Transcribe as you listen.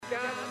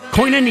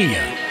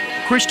Koinonia,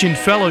 Christian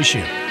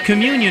fellowship,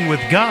 communion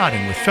with God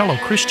and with fellow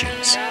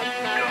Christians.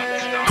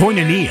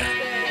 Koinonia,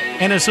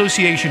 an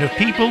association of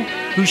people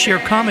who share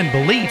common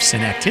beliefs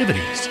and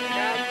activities.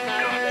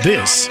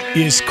 This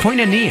is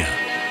Koinonia.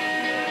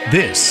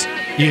 This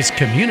is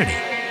community.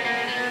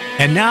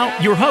 And now,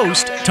 your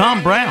host,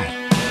 Tom Brown.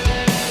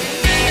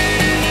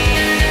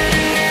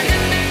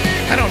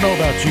 I don't know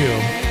about you.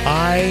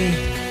 I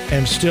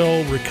am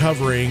still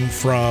recovering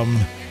from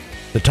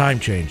the time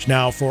change.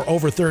 Now, for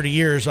over 30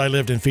 years, I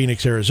lived in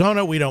Phoenix,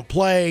 Arizona. We don't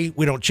play.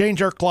 We don't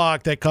change our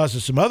clock. That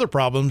causes some other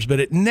problems, but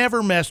it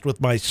never messed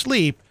with my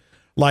sleep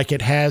like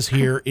it has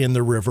here in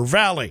the River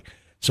Valley.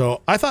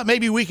 So I thought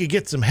maybe we could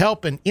get some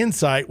help and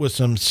insight with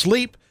some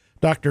sleep.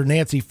 Dr.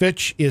 Nancie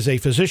Fitch is a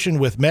physician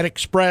with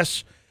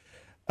MedExpress.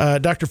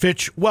 Dr.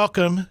 Fitch,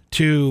 welcome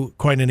to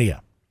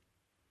Koinonia.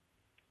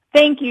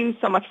 Thank you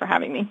so much for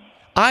having me.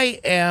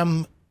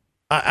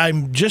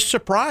 I'm just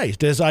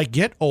surprised as I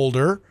get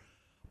older.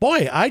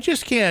 Boy, I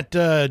just can't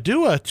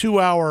do a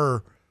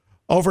 2-hour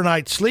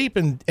overnight sleep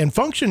and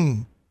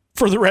function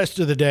for the rest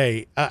of the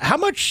day. How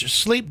much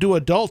sleep do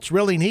adults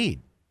really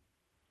need?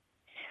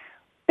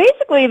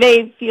 Basically,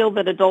 they feel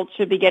that adults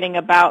should be getting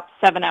about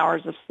 7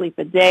 hours of sleep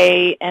a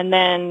day, and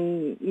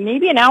then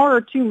maybe an hour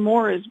or two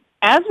more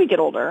as we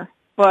get older.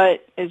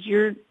 But as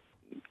your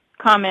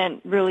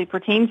comment really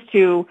pertains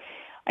to,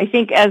 I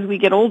think as we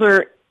get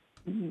older,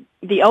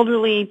 the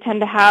elderly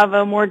tend to have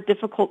a more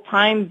difficult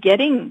time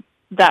getting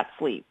that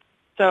sleep.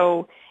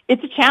 So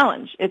it's a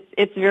challenge.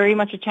 It's very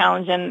much a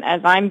challenge, and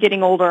as I'm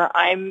getting older,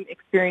 I'm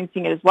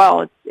experiencing it as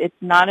well. It's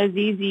not as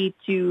easy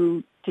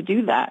to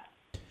do that.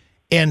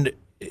 And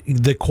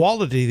the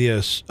quality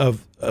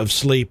of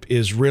sleep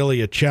is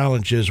really a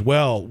challenge as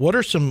well. What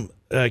are some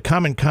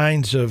common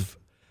kinds of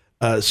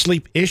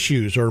sleep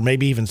issues or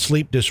maybe even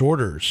sleep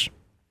disorders?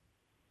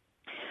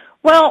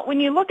 Well, when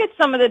you look at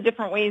some of the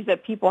different ways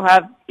that people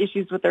have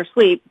issues with their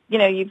sleep,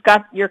 you've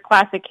got your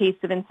classic case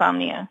of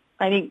insomnia.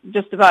 I think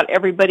just about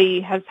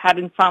everybody has had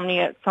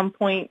insomnia at some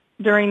point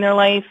during their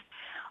life.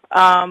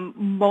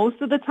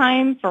 Most of the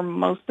time, for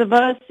most of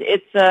us,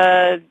 it's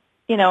an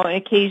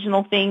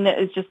occasional thing that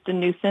is just a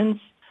nuisance.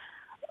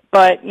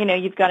 But,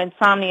 you've got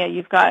insomnia,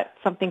 you've got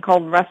something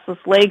called restless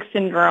leg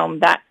syndrome.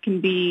 That can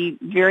be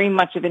very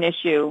much of an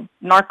issue.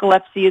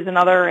 Narcolepsy is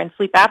another, and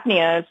sleep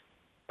apnea is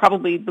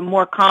probably the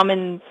more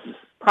common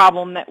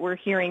problem that we're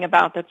hearing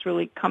about that's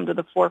really come to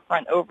the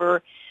forefront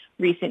over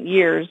recent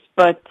years.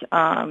 But,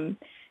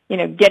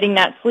 getting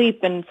that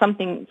sleep and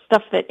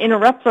stuff that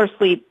interrupts our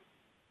sleep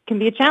can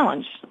be a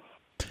challenge.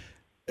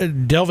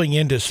 Delving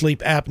into sleep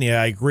apnea,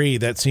 I agree.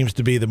 That seems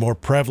to be the more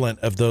prevalent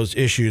of those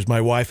issues.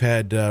 My wife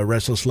had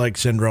restless leg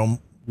syndrome,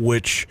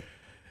 which,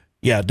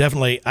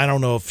 definitely, I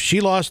don't know if she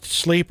lost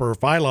sleep or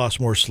if I lost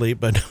more sleep,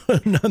 but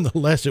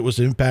nonetheless, it was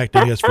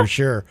impacting us for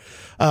sure.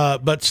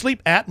 But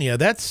sleep apnea,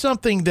 that's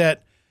something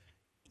that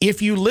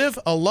if you live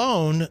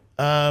alone,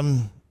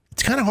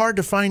 it's kind of hard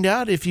to find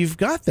out if you've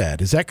got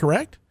that. Is that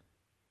correct?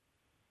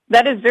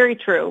 That is very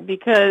true,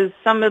 because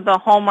some of the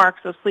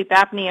hallmarks of sleep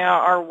apnea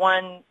are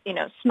one,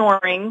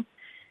 snoring,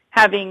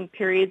 having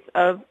periods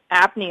of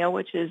apnea,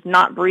 which is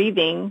not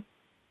breathing.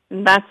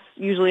 And that's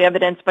usually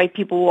evidenced by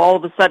people who all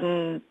of a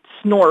sudden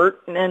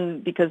snort,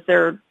 and because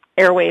their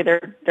airway,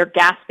 they're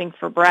gasping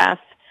for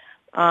breath.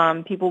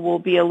 People will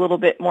be a little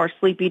bit more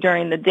sleepy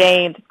during the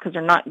day because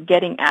they're not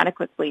getting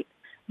adequate sleep.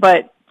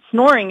 But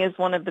snoring is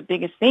one of the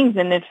biggest things,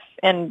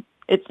 and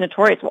it's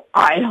notorious. Well,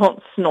 I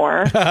don't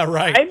snore.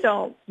 Right. I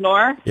don't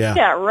snore.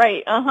 Yeah,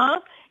 right.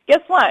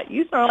 Guess what?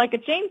 You snore like a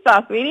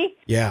chainsaw, sweetie.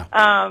 Yeah.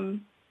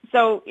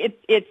 So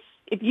it's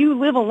if you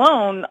live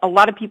alone, a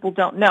lot of people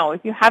don't know.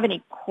 If you have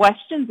any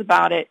questions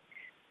about it,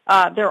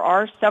 there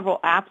are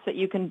several apps that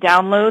you can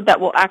download that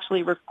will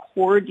actually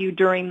record you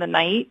during the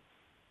night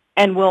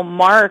and will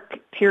mark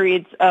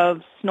periods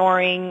of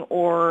snoring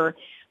or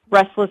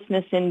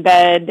restlessness in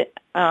bed,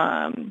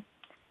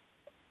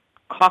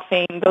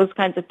 coughing, those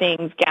kinds of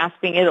things,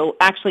 gasping.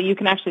 You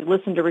can actually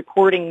listen to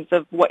recordings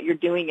of what you're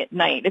doing at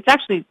night. It's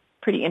actually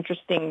pretty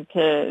interesting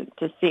to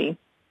see.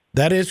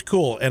 That is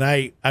cool. And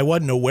I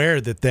wasn't aware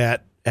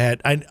that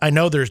I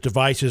know there's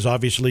devices,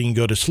 obviously you can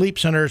go to sleep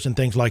centers and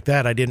things like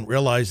that. I didn't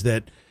realize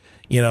that,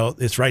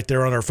 it's right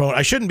there on our phone.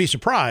 I shouldn't be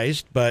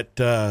surprised, but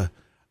I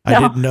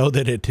didn't know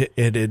that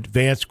it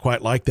advanced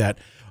quite like that.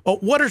 Oh,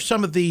 what are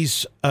some of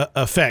these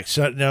effects?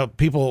 Now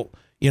people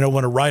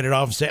want to write it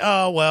off and say,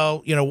 oh,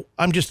 well,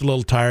 I'm just a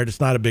little tired. It's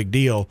not a big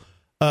deal.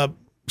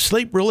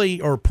 Sleep really,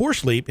 or poor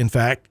sleep, in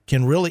fact,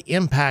 can really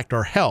impact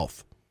our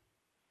health.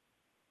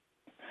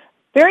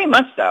 Very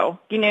much so.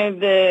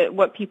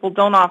 What people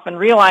don't often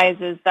realize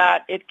is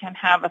that it can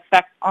have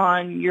effect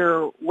on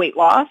your weight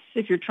loss.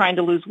 If you're trying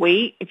to lose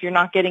weight, if you're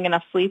not getting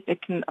enough sleep,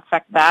 it can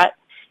affect that.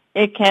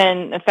 It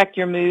can affect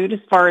your mood as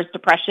far as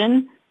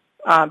depression.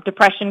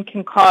 Depression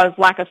can cause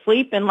lack of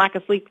sleep, and lack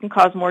of sleep can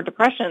cause more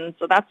depression.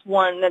 So that's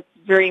one that's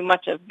very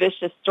much a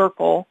vicious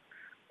circle.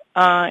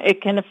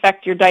 It can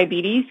affect your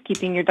diabetes,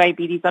 keeping your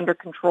diabetes under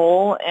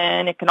control,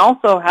 and it can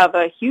also have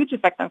a huge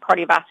effect on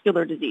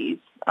cardiovascular disease,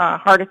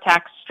 heart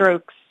attacks,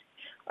 strokes,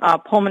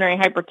 pulmonary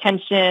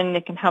hypertension.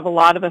 It can have a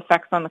lot of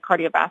effects on the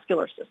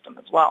cardiovascular system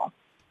as well.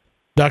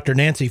 Dr.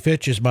 Nancie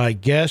Fitch is my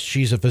guest.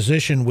 She's a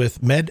physician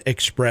with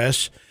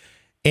MedExpress,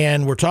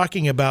 and we're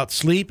talking about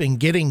sleep and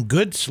getting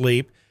good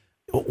sleep.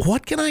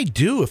 What can I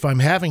do if I'm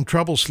having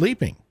trouble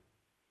sleeping?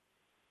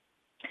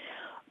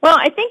 Well,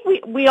 I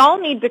think we all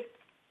need to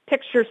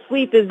picture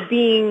sleep as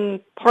being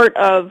part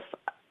of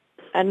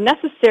a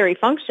necessary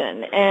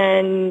function,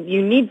 and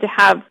you need to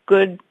have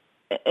good,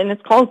 and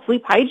it's called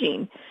sleep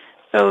hygiene.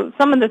 So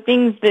some of the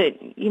things that,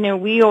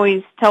 we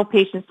always tell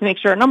patients to make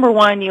sure, number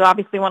one, you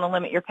obviously want to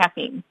limit your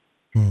caffeine.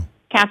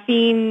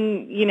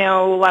 Caffeine,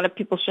 a lot of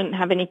people shouldn't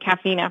have any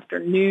caffeine after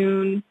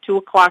noon, 2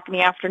 o'clock in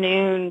the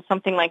afternoon,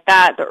 something like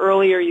that. The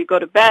earlier you go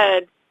to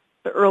bed,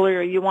 the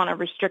earlier you want to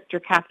restrict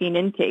your caffeine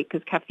intake,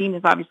 because caffeine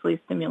is obviously a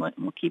stimulant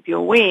and will keep you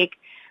awake.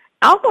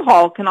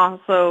 Alcohol can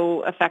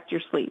also affect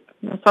your sleep.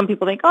 Some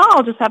people think,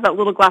 I'll just have that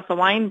little glass of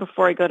wine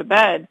before I go to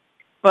bed.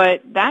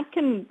 But that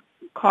can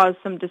cause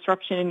some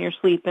disruption in your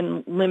sleep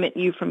and limit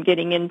you from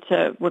getting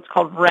into what's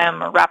called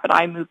REM, or rapid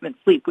eye movement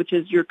sleep, which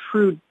is your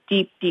true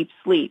deep, deep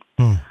sleep.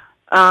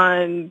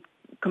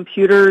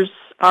 Computers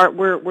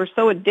we're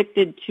so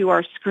addicted to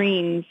our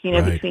screens,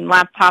 Right. between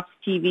laptops,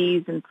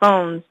 TVs, and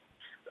phones.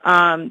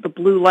 The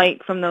blue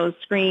light from those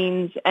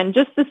screens and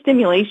just the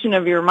stimulation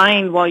of your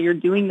mind while you're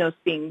doing those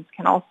things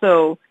can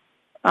also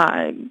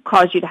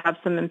cause you to have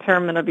some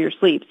impairment of your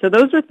sleep. So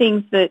those are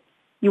things that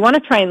you want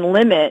to try and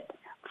limit.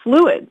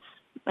 Fluids.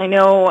 I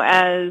know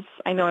as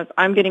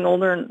I'm getting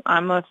older and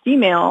I'm a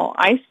female,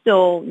 I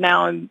still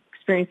now am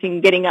experiencing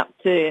getting up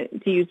to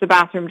use the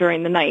bathroom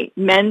during the night.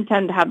 Men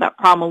tend to have that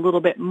problem a little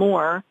bit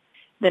more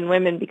than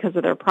women because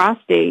of their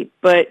prostate.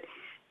 But,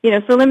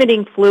 so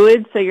limiting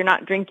fluids so you're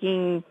not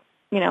drinking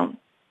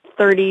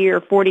 30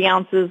 or 40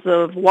 ounces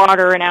of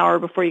water an hour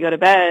before you go to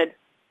bed,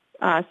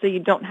 so you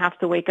don't have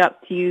to wake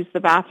up to use the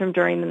bathroom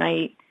during the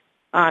night,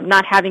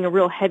 not having a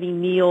real heavy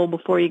meal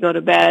before you go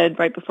to bed,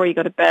 right before you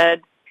go to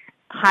bed,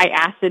 high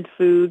acid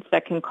foods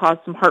that can cause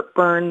some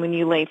heartburn when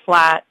you lay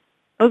flat.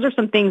 Those are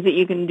some things that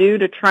you can do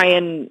to try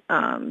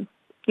and,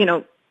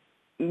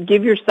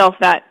 give yourself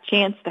that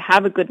chance to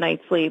have a good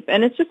night's sleep.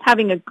 And it's just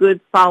having a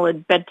good,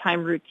 solid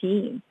bedtime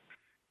routine.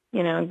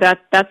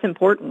 That's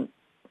important.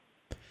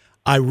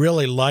 I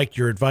really like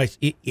your advice.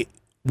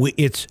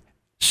 It's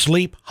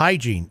sleep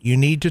hygiene. You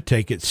need to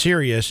take it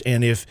serious.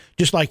 And if,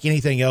 just like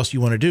anything else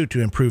you want to do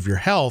to improve your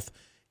health,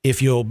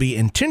 if you'll be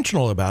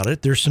intentional about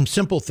it, there's some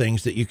simple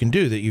things that you can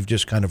do that you've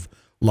just kind of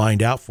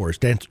lined out for us.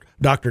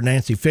 Dr.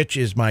 Nancie Fitch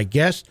is my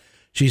guest.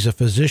 She's a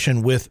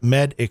physician with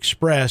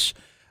MedExpress.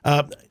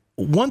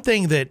 One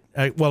thing that,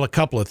 a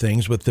couple of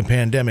things with the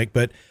pandemic,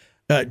 but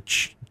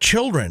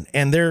children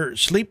and their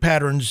sleep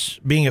patterns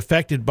being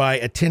affected by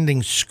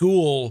attending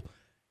school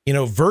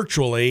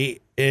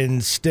virtually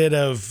instead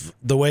of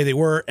the way they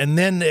were. And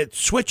then it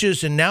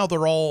switches and now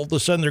all of a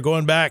sudden they're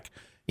going back,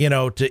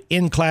 to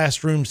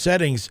in-classroom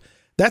settings.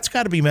 That's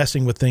got to be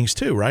messing with things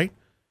too, right?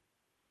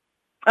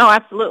 Oh,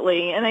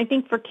 absolutely. And I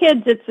think for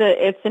kids,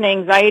 it's an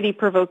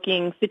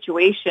anxiety-provoking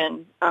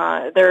situation.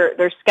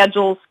 Their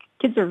schedules,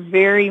 kids are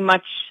very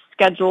much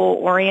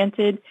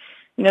schedule-oriented.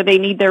 They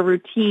need their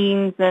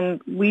routines, and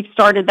we've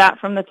started that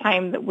from the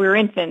time that we're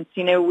infants.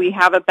 We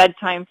have a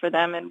bedtime for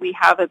them, and we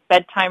have a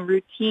bedtime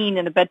routine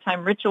and a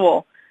bedtime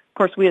ritual. Of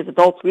course, we as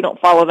adults, we don't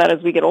follow that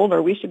as we get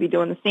older. We should be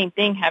doing the same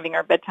thing, having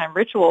our bedtime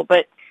ritual.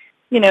 But,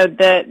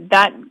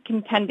 that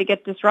can tend to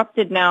get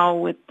disrupted now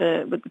with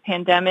the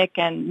pandemic,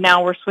 and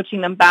now we're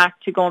switching them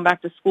back to going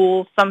back to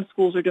school. Some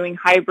schools are doing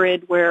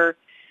hybrid where,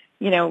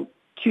 2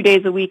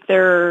 days a week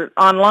they're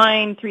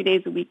online, 3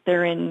 days a week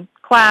they're in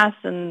class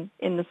and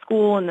in the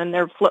school, and then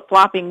they're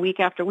flip-flopping week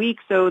after week.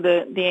 So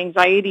the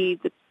anxiety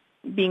that's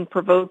being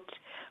provoked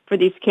for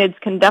these kids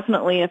can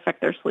definitely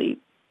affect their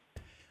sleep.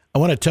 I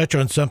want to touch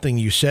on something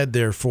you said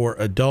there for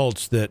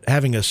adults, that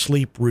having a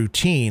sleep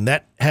routine,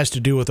 that has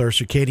to do with our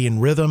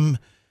circadian rhythm.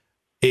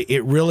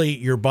 It really,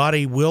 your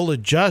body will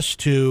adjust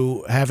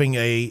to having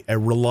a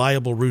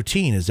reliable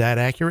routine. Is that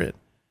accurate?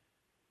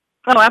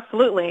 Oh,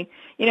 absolutely.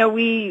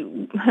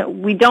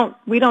 We don't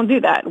do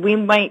that. We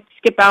might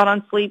skip out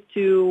on sleep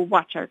to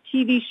watch our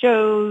TV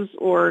shows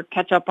or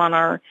catch up on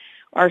our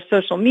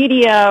social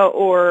media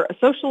or a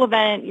social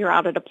event. You're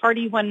out at a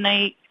party one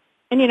night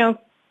and,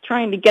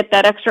 trying to get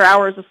that extra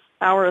hour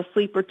of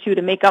sleep or two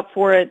to make up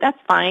for it, that's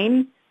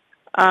fine.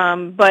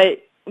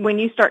 But when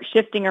you start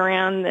shifting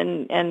around,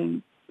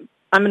 and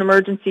I'm an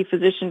emergency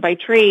physician by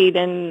trade,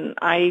 and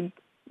I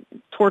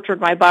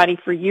tortured my body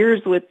for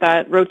years with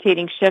that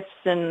rotating shifts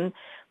and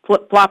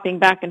flip-flopping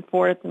back and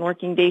forth and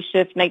working day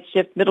shift, night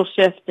shift, middle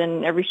shift,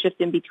 and every shift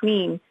in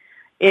between,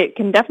 it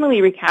can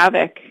definitely wreak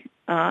havoc.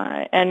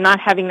 And not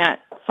having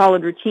that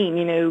solid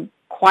routine,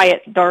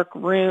 quiet, dark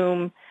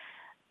room,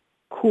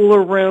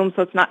 cooler room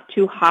so it's not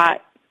too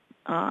hot,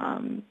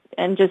 and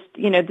just,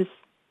 this,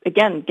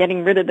 again,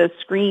 getting rid of those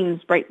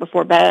screens right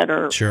before bed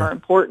are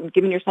important.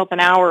 Giving yourself an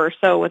hour or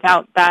so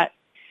without that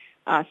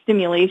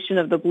stimulation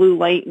of the blue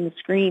light and the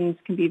screens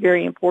can be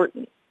very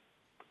important.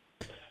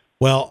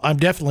 Well, I'm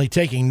definitely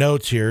taking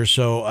notes here,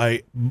 so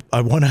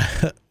I'm going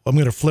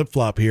to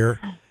flip-flop here.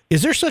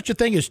 Is there such a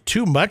thing as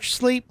too much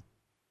sleep?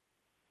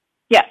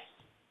 Yes.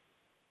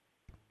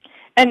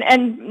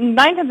 And 9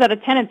 times out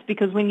of 10, it's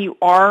because when you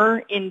are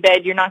in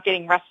bed, you're not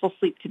getting restful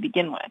sleep to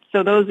begin with.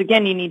 So those,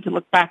 again, you need to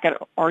look back at,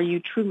 are you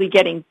truly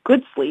getting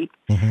good sleep?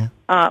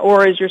 Mm-hmm.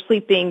 Or is your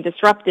sleep being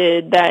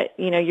disrupted that,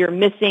 you're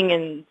missing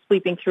and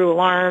sleeping through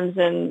alarms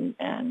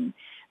and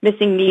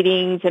missing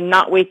meetings and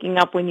not waking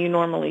up when you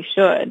normally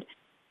should?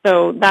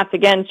 So that's,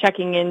 again,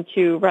 checking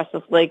into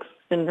restless leg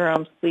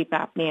syndrome, sleep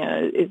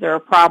apnea. Is there a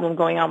problem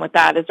going on with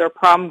that? Is there a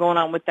problem going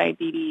on with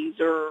diabetes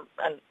or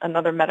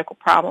another medical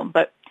problem?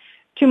 But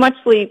too much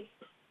sleep,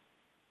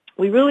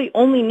 we really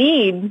only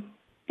need,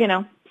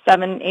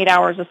 7-8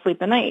 hours of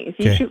sleep a night. If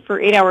you shoot for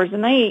 8 hours a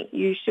night,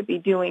 you should be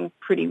doing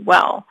pretty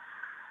well.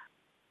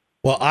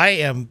 Well, I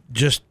am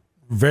just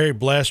very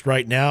blessed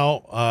right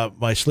now.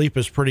 My sleep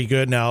is pretty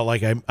good now.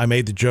 Like I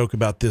made the joke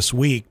about this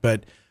week,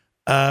 but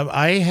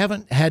I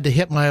haven't had to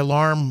hit my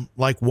alarm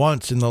like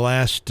once in the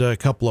last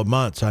couple of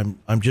months.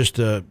 I'm just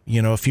a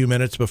few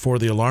minutes before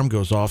the alarm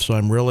goes off, so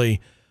I'm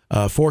really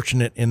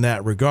fortunate in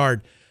that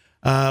regard.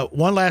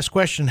 One last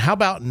question: how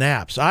about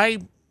naps? I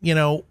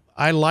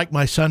like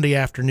my Sunday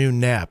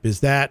afternoon nap. Is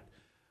that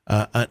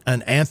an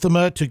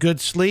anathema to good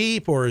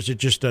sleep, or is it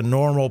just a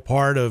normal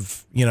part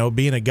of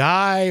being a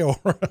guy? Or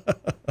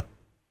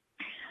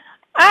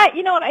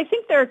I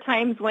think there are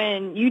times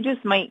when you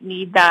just might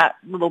need that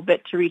little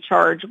bit to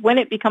recharge. When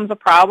it becomes a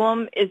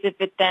problem is if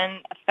it then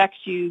affects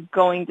you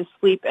going to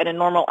sleep at a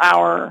normal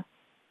hour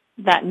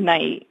that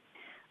night.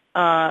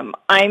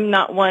 I'm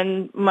not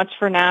one much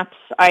for naps.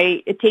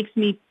 It takes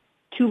me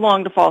too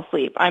long to fall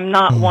asleep. I'm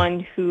not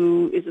one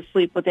who is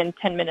asleep within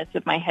 10 minutes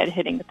of my head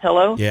hitting the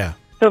pillow. Yeah.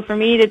 So for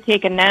me to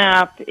take a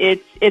nap,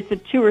 it's a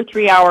 2 or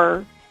 3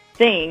 hour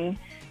thing.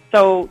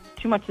 So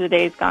too much of the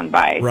day has gone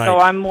by. Right. So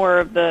I'm more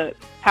of the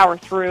power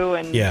through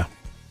and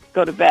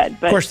go to bed.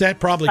 But of course, that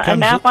probably comes. A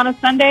nap on a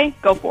Sunday,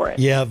 go for it.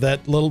 Yeah,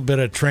 that little bit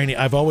of training.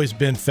 I've always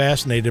been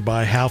fascinated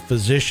by how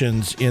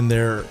physicians in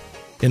their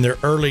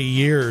early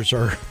years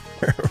are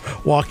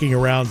walking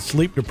around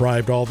sleep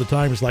deprived all the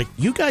time. It's like,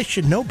 you guys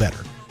should know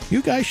better.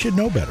 You guys should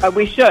know better.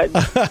 We should.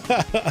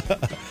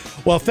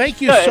 Well,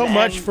 thank you so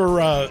much for...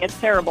 it's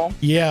terrible.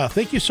 Yeah,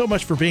 thank you so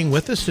much for being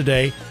with us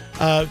today.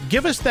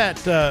 Give us that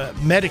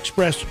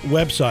MedExpress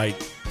website,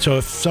 so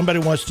if somebody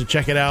wants to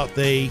check it out,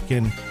 they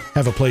can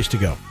have a place to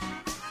go.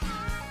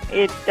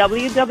 It's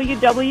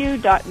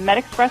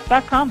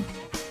www.medexpress.com.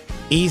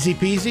 Easy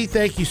peasy.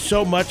 Thank you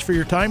so much for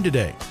your time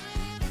today.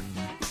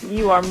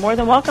 You are more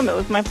than welcome. It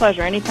was my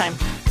pleasure. Anytime.